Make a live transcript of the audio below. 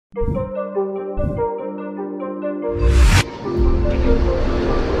The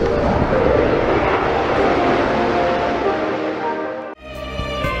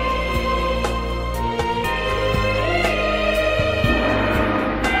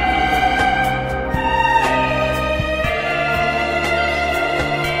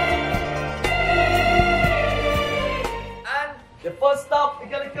first stop we're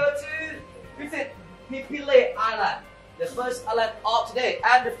gonna go to visit Phiphi Island, the first island of today.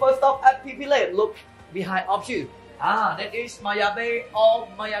 And the first stop at Phiphi, look behind of you. That is Maya Bay or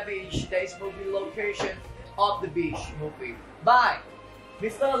Maya Beach. That is movie location of the beach movie by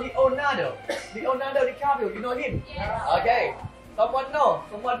Mr. Leonardo DiCaprio. You know him? Yeah. Okay. Someone know,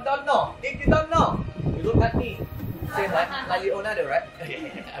 someone don't know. If you don't know, you look at me. Same like Leonardo, right?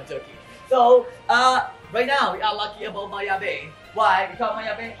 I'm joking. So, right now we are lucky about Maya Bay. Why? Because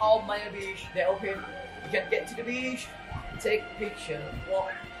Maya Bay or Maya Beach, they're open. You can get to the beach, take picture,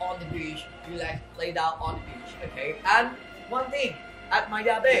 walk on the beach, relax, lay down on the beach. Okay. And one thing, at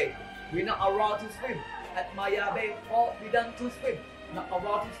Maya Bay, we're not allowed to swim. At Maya Bay, we don't to swim. Not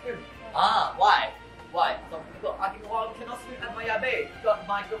allowed to swim. Why? Why? Some people asking why we cannot swim at Maya Bay. Because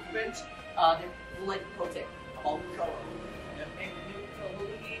my girlfriend, they like protect about coral.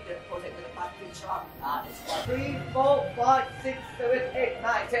 They protect the plastic shark. It's 3, 4, 5, 6, 7, 8,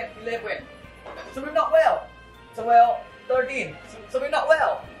 9, 10, 11. So we're not well. So well, 13. So we're not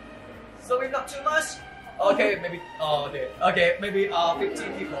well. So we're not too much. Okay, maybe. Okay, maybe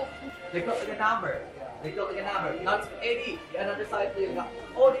 15 people. They got like a number. They got like a number. Not 80. The other side, they got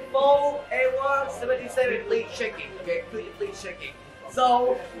 44, 81, 77. Please shaking. Okay, please shaking.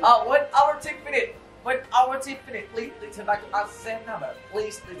 So when our team finish. Please return back to us same number.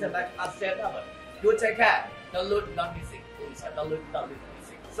 Please return back to us same number. Do take care. Don't lose, not missing. Please, don't lose, not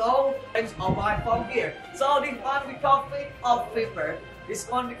missing. So, thanks all my from here. So this one we call feet of fever. This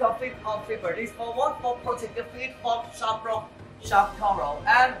one we call feet of fever. This for what? For protect the feet from sharp rock, sharp coral,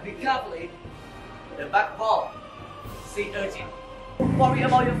 and be carefully the back ball. Sea urchin. Worry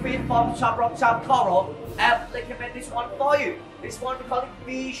about your feet from sharp rock, sharp coral, and recommend this one for you. This one we call it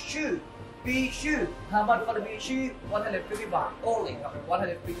bee shoe. Beach shoe. How much for the beach shoe? 150 baht only.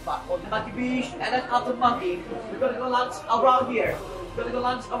 150 baht only. Monkey beach, and then after monkey, we're gonna go lunch around here.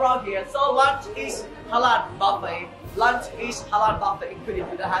 So lunch is halal buffet. Lunch is halal buffet, including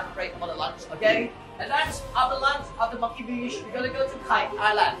with the hand break for the lunch. Okay. And then after lunch, after monkey beach, we're gonna go to Khen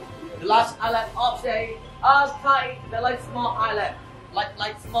Island, the last island of today. Khen, they're like small island,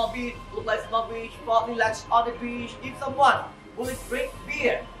 like small beach, look like small beach. For relax on the beach. If someone will drink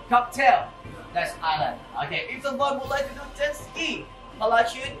beer, cocktail, that's island. Okay, if someone would like to do jet ski,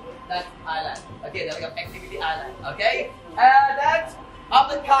 parachute, that's island. Okay, that's like an activity island. Okay, and then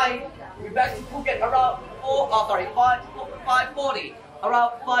after Khen, we're back to Phuket around 5:40.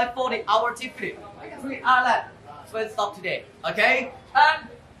 Around 5:40, our ticket. 3 island. First stop today. Okay, and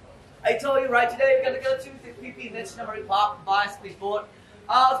I told you right today we're gonna go to the Phiphi National Marine Park by speedboat.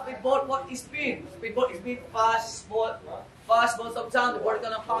 Speedboat, what is speed? Speedboat is mean fast boat. Sometimes the water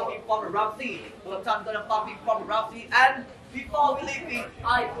gonna pump in from a rafting. Sometimes gonna pump in from a rafting. And before we leave,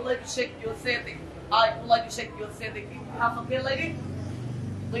 I would like to check your safety. If you have a pen lady,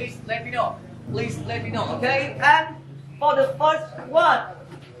 please let me know. Okay? And for the first one,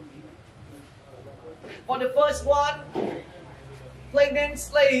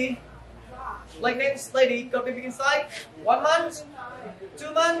 pregnant lady, got baby inside. 1 month,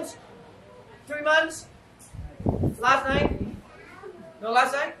 2 months, 3 months. Last night? No,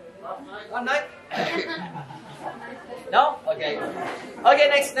 last night? One night? No? Okay. Okay,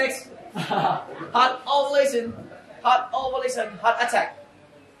 next. Heart ovulation, heart attack.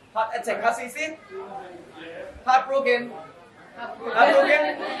 Has he seen? Heartbroken. No?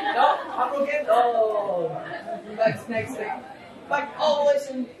 Heartbroken? Oh. Next thing. Back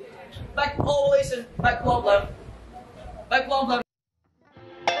ovulation, back problem.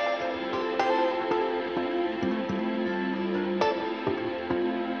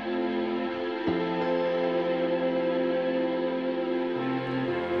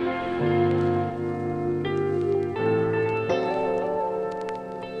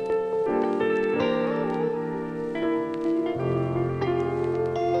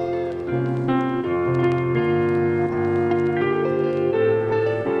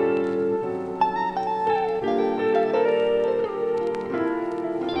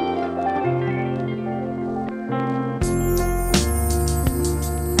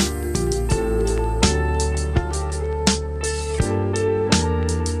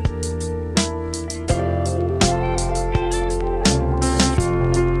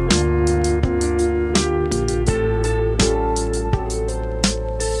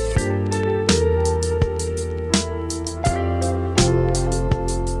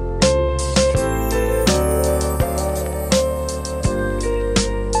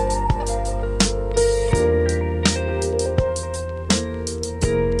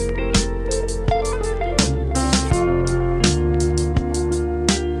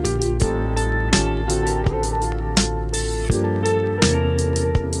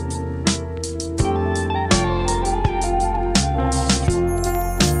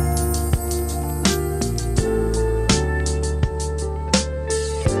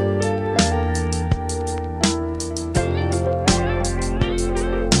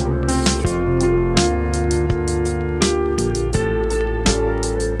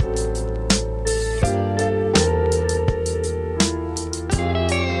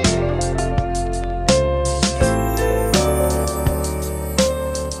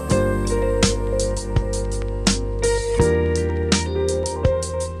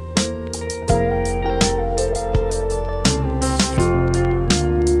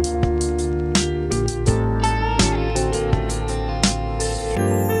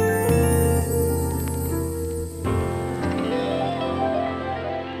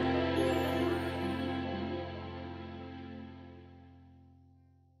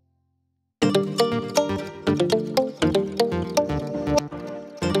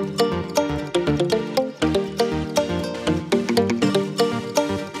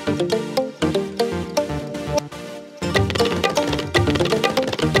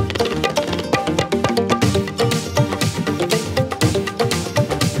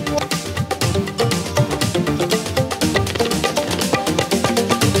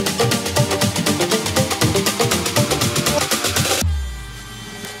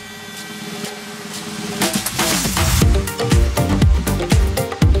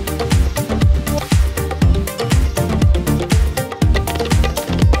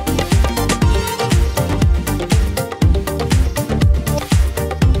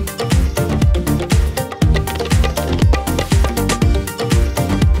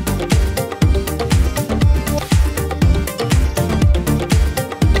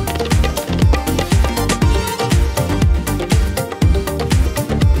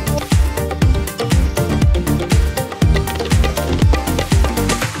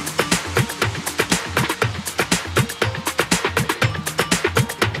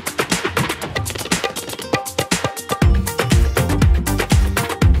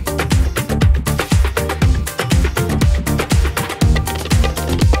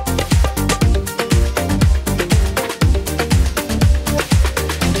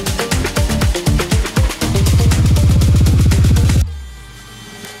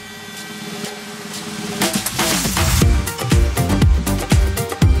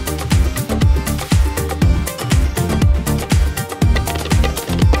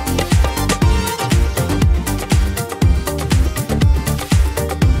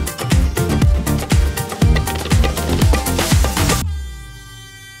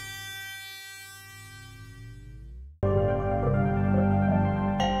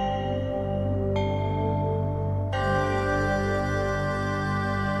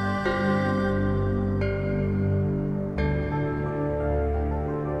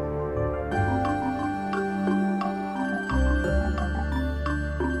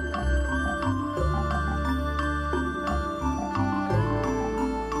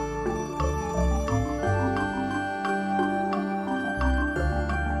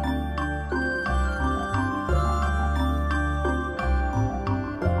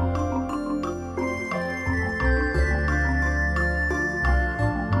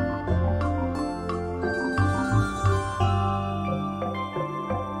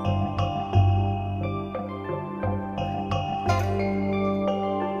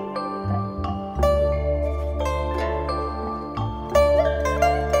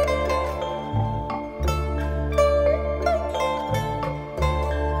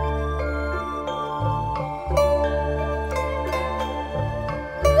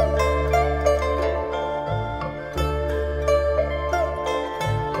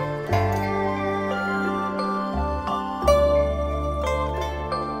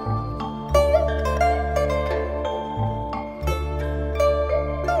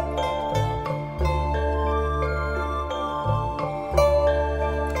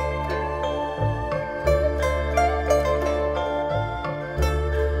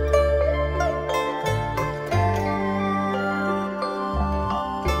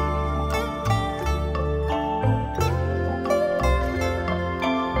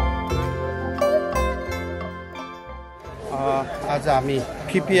 आज हामी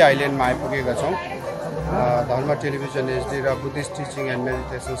Phi Phi आइल्यान्डमा आइपुगेका छौँ। धर्म television HD र Buddhist teaching and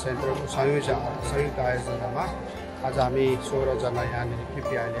meditation सेन्टरको संयुक्त आयोजनामा आज हामी 16 जना यहाँनिर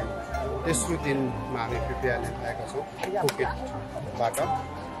फिफी आइल्यान्ड तेस्रो दिनमा हामी फिफी आइल्यान्ड आएका छौँ पुकेटबाट।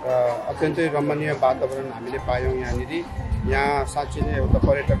 र अत्यन्तै रमणीय वातावरण हामीले पायौँ यहाँनिर। यहाँ साँच्चै नै एउटा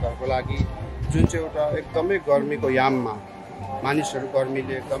पर्यटकहरूको लागि जुन चाहिँ एउटा एकदमै गर्मीको याममा मानिसहरू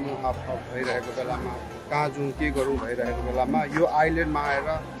गर्मीले एकदम अफ भइरहेको बेलामा कहाँ जाउँ के गरौँ भइरहेको बेलामा यो आइल्यान्डमा आएर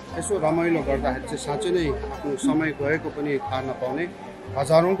यसो रमाइलो गर्दाखेरि चाहिँ साँच्चै नै आफ्नो समय गएको पनि थाहा नपाउने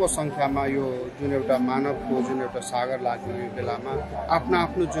हजारौँको सङ्ख्यामा यो जुन एउटा मानवको जुन एउटा सागर लाग्यो यो बेलामा आफ्नो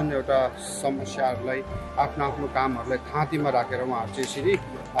आफ्नो जुन एउटा समस्याहरूलाई आफ्नो आफ्नो कामहरूलाई थाँतीमा राखेर उहाँहरू चाहिँ यसरी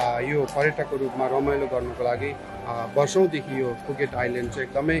यो पर्यटकको रूपमा रमाइलो गर्नुको लागि वर्षौँदेखि यो पुकेट आइल्यान्ड चाहिँ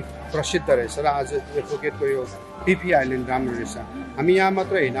एकदमै प्रसिद्ध रहेछ। र आज यो पुकेटको यो फिफी आइल्यान्ड राम्रो रहेछ। हामी यहाँ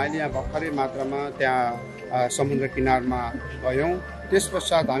मात्र होइन, अहिले यहाँ भर्खरै मात्रामा त्यहाँ समुद्र किनारमा गयौँ। त्यस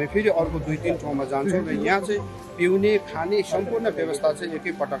पश्चात हामी फेरि अर्को 2-3 ठाउँमा जान्छौँ र यहाँ चाहिँ पिउने खाने सम्पूर्ण व्यवस्था चाहिँ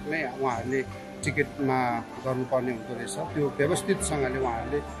एकैपटक नै उहाँहरूले टिकटमा गर्नुपर्ने हुँदो रहेछ। त्यो व्यवस्थितसँगले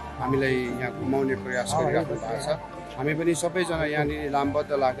उहाँहरूले हामीलाई यहाँ घुमाउने प्रयास गरिराख्नु भएको छ। हामी पनि सबैजना यहाँनिर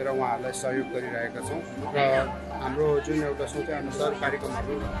लामबद्ध लागेर उहाँहरूलाई सहयोग गरिरहेका छौँ र हाम्रो जुन एउटा सोचेअनुसार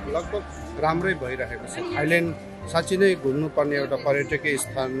कार्यक्रमहरू लगभग राम्रै भइरहेको छ। थाइल्यान्ड साँच्चै नै घुम्नुपर्ने एउटा पर्यटकीय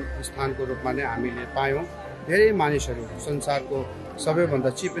स्थानको रूपमा नै हामीले पायौँ। धेरै मानिसहरू संसारको सबैभन्दा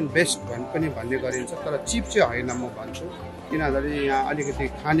चिप एन्ड बेस्ट पनि भन्ने गरिन्छ, तर चिप चाहिँ होइन म भन्छु, किनभने यहाँ अलिकति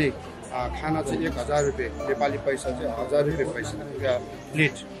खाना चाहिँ 1000 रुपियाँ नेपाली पैसा चाहिँ 1000 रुपियाँ पैसा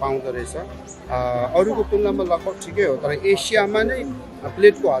प्लेट पाउँदो रहेछ। अरूको तुलनामा लगभग ठिकै हो, तर एसियामा नै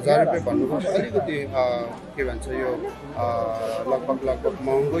प्लेटको 1000 रुपियाँ भन्नुपर्छ अलिकति के भन्छ यो लगभग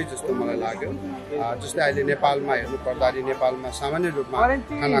महँगै जस्तो मलाई लाग्यो। जस्तै अहिले नेपालमा हेर्नु पर्दाखेरि नेपालमा सामान्य रूपमा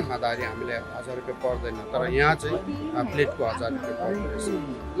खाना खाँदाखेरि हामीले 1000 रुपियाँ पर्दैन, तर यहाँ चाहिँ प्लेटको 1000 रुपियाँ पर्दो रहेछ।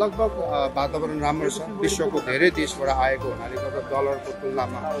 लगभग वातावरण राम्रो छ। विश्वको धेरै देशबाट आएको हुनाले गर्दा डलरको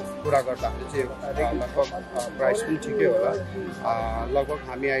तुलनामा कुरा गर्दाखेरि चाहिँ लगभग प्राइस पनि ठिकै होला। लगभग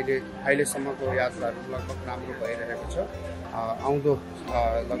हामी अहिलेसम्मको यात्राहरू लगभग राम्रो भइरहेको छ। आउँदो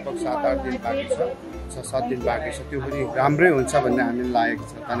लगभग 7-8 दिन बाँकी छ, 6-7 दिन बाँकी छ, त्यो पनि राम्रै हुन्छ भन्ने हामीलाई लागेको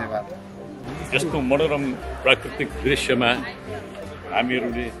छ। धन्यवाद। यस्तो मनोरम प्राकृतिक दृश्यमा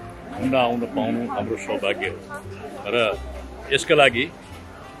हामीहरूले घुम्न आउन पाउनु हाम्रो सौभाग्य हो र यसका लागि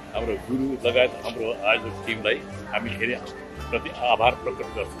हाम्रो गुरु लगायत हाम्रो आयोजक टिमलाई हामी धेरै प्रति आभार प्रकट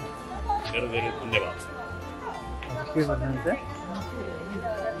गर्छौँ। धेरै धेरै धन्यवाद। के भन्नुहुन्छ?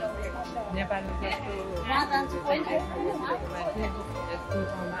 नेपालमा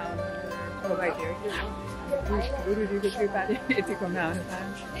सौभाग्य हो कि गुरुजीको कृपाले यतिको आउनु पाएँ।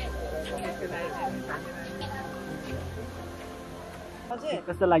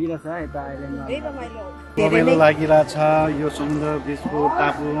 कस्तो लागिरहेछ यता आइल्यान्डमा? रमाइलो लागिरहेछ। यो समुद्र बिचको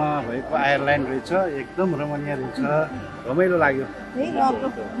टापुमा भएको आयरल्यान्ड रहेछ, एकदम रमणीय रहेछ, रमाइलो लाग्यो।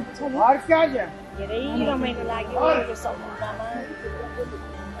 धेरै रमाइलो लाग्यो यो समुद्रमा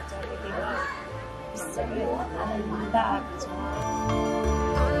आनन्द आएको छ।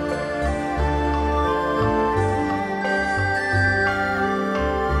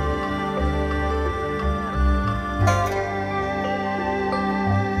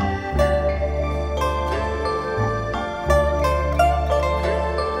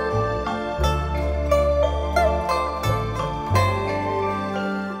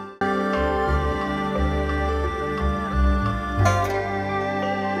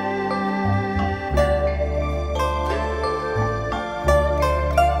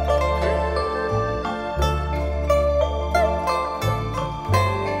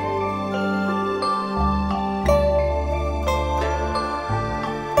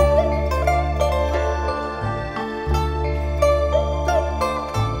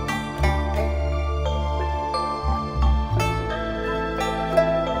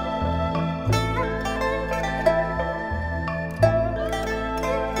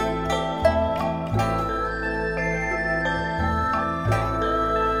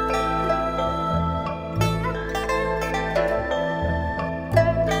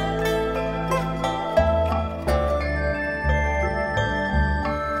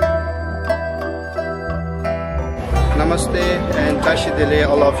 Namaste and Tashidele,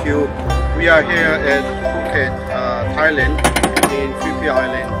 all of you. We are here at Phuket, Thailand, in Phiphi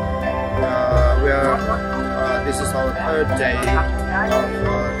Island. This is our 3rd day of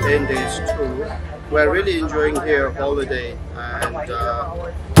 10 days tour. We are really enjoying here holiday, and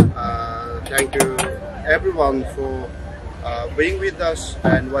thank you everyone for being with us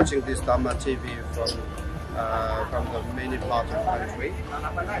and watching this Dharma TV from the many parts of the country.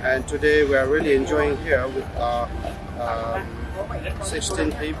 And today we are really enjoying here with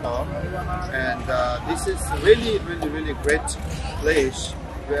 16 people, and this is really great place.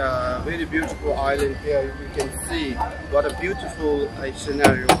 Very beautiful island here. You can see what a beautiful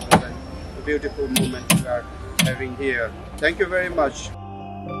scenario and a beautiful moment we are having here. Thank you very much.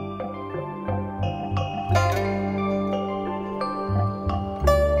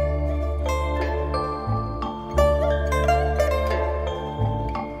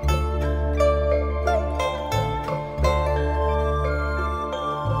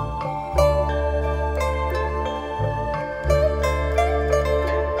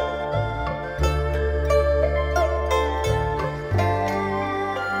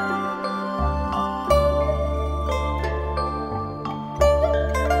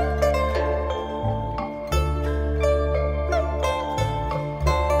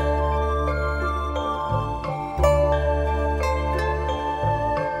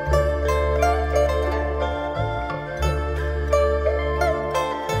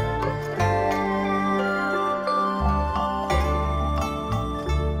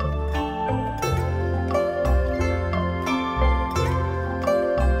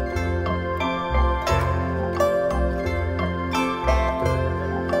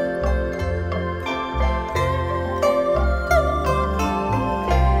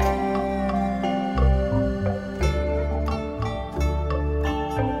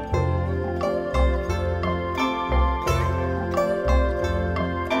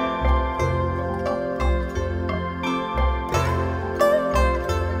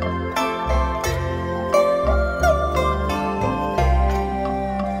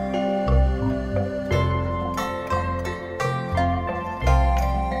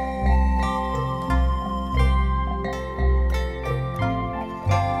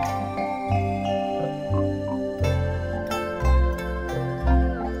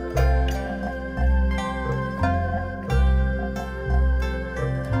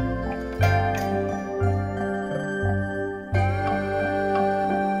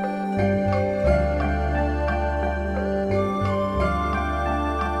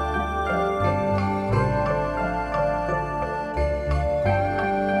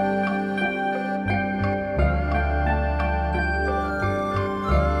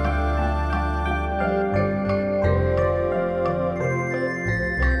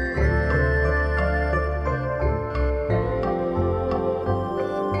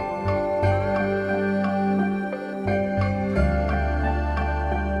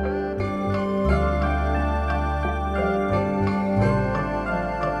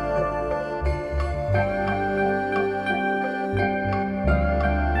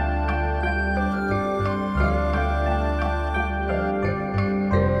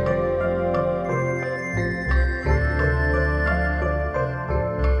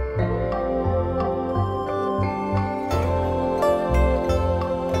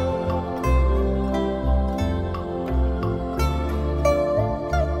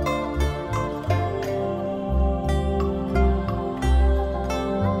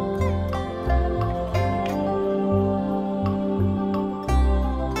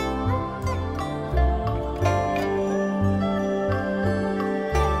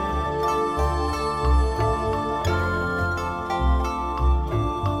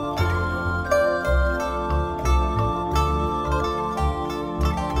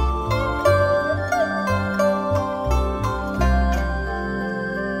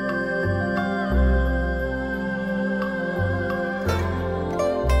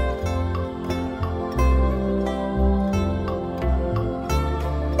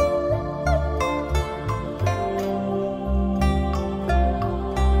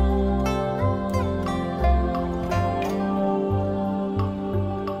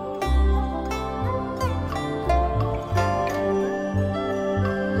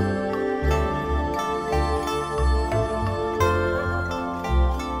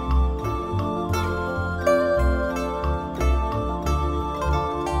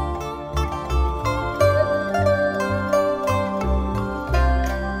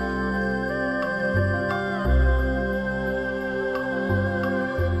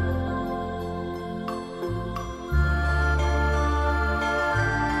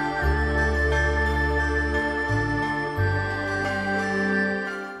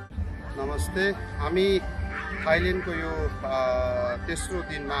 नमस्ते हामी थाइल्यान्डको यो तेस्रो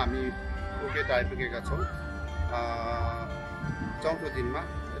दिनमा हामी pocket आइपुगेका छौं चौथो दिनमा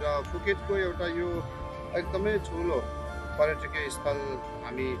र पुकेटको एउटा यो एकदमै ठुलो पर्यटकीय स्थल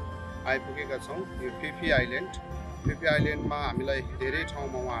हामी आइपुगेका छौं यो फिफी आइल्यान्डमा हामीलाई धेरै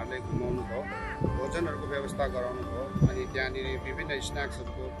ठाउँमा उहाँहरूले घुमाउनु भयो भोजनहरुको व्यवस्था गराउनु भयो अनि त्यहाँनिर विभिन्न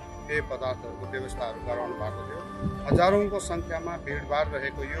स्न्याक्सहरुको पेय पदार्थहरूको व्यवस्थाहरू गराउनु भएको थियो। हजारौँको सङ्ख्यामा भिडभाड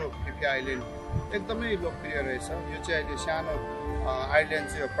रहेको यो फिफी आइल्यान्ड एकदमै लोकप्रिय रहेछ। यो चाहिँ अहिले सानो आइल्यान्ड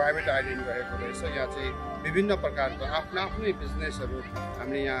चाहिँ प्राइभेट आइल्यान्ड रहेको रहेछ। यहाँ चाहिँ विभिन्न प्रकारको आफ्नै बिजनेसहरू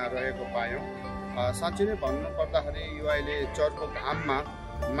हामीले यहाँ रहेको पायौँ। साँच्चै नै भन्नुपर्दाखेरि यो अहिले चर्को घाममा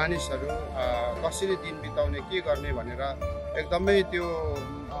मानिसहरू कसरी दिन बिताउने के गर्ने भनेर एकदमै त्यो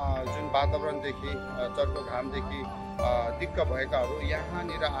जुन वातावरणदेखि चर्को घामदेखि दिक्क भएकाहरू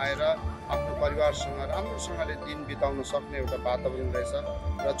यहाँनिर आएर आफ्नो परिवारसँग राम्रोसँगले दिन बिताउन सक्ने एउटा वातावरण रहेछ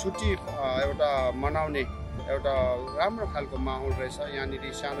र छुट्टी एउटा मनाउने एउटा राम्रो खालको माहौल रहेछ। यहाँनिर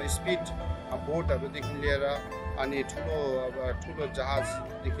सानो स्पिड बोटहरूदेखि लिएर अनि ठुलो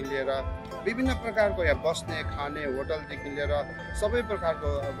जहाजदेखि लिएर विभिन्न प्रकारको यहाँ बस्ने खाने होटलदेखि लिएर सबै प्रकारको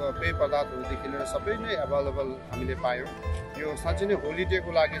पेय पदार्थहरूदेखि लिएर सबै नै एभाइलेबल हामीले पायौँ। यो साँच्चै नै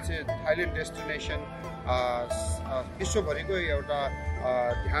होलिडेको लागि चाहिँ थाइल्यान्ड डेस्टिनेसन विश्वभरिको एउटा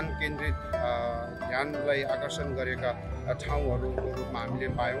ध्यानलाई आकर्षण गरेका ठाउँहरूको रूपमा हामीले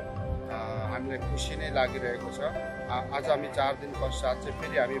पायौँ। हामीलाई खुसी नै लागिरहेको छ। आज हामी 4 दिन पश्चात चाहिँ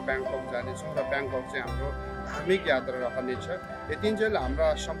फेरि हामी ब्याङ्कक जानेछौँ र ब्याङ्कक चाहिँ हाम्रो धार्मिक यात्रा रहनेछ। यतिन्जेल हाम्रा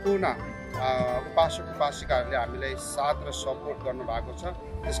सम्पूर्ण उपासक उपासिकाहरूले हामीलाई साथ र सपोर्ट गर्नुभएको छ।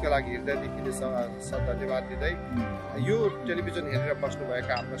 त्यसको लागि हृदयदेखि नै धन्यवाद दिँदै यो टेलिभिजन हेरेर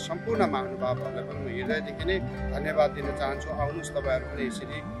बस्नुभएका हाम्रा सम्पूर्ण महानुभावहरूलाई पनि म हृदयदेखि नै धन्यवाद दिन चाहन्छु। आउनुहोस् तपाईँहरू पनि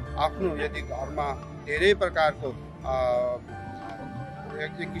यसरी आफ्नो यदि घरमा धेरै प्रकारको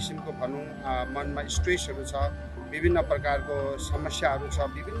एक किसिमको भनौँ मनमा स्ट्रेसहरू छ, विभिन्न प्रकारको समस्याहरू छ,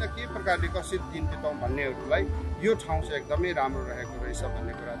 विभिन्न के प्रकारले कसरी दिन बिताउँ भन्नेहरूलाई यो ठाउँ चाहिँ एकदमै राम्रो रहेको रहेछ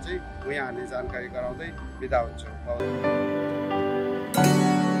भन्ने कुरा चाहिँ म यहाँले जानकारी गराउँदै बिदा हुन्छु।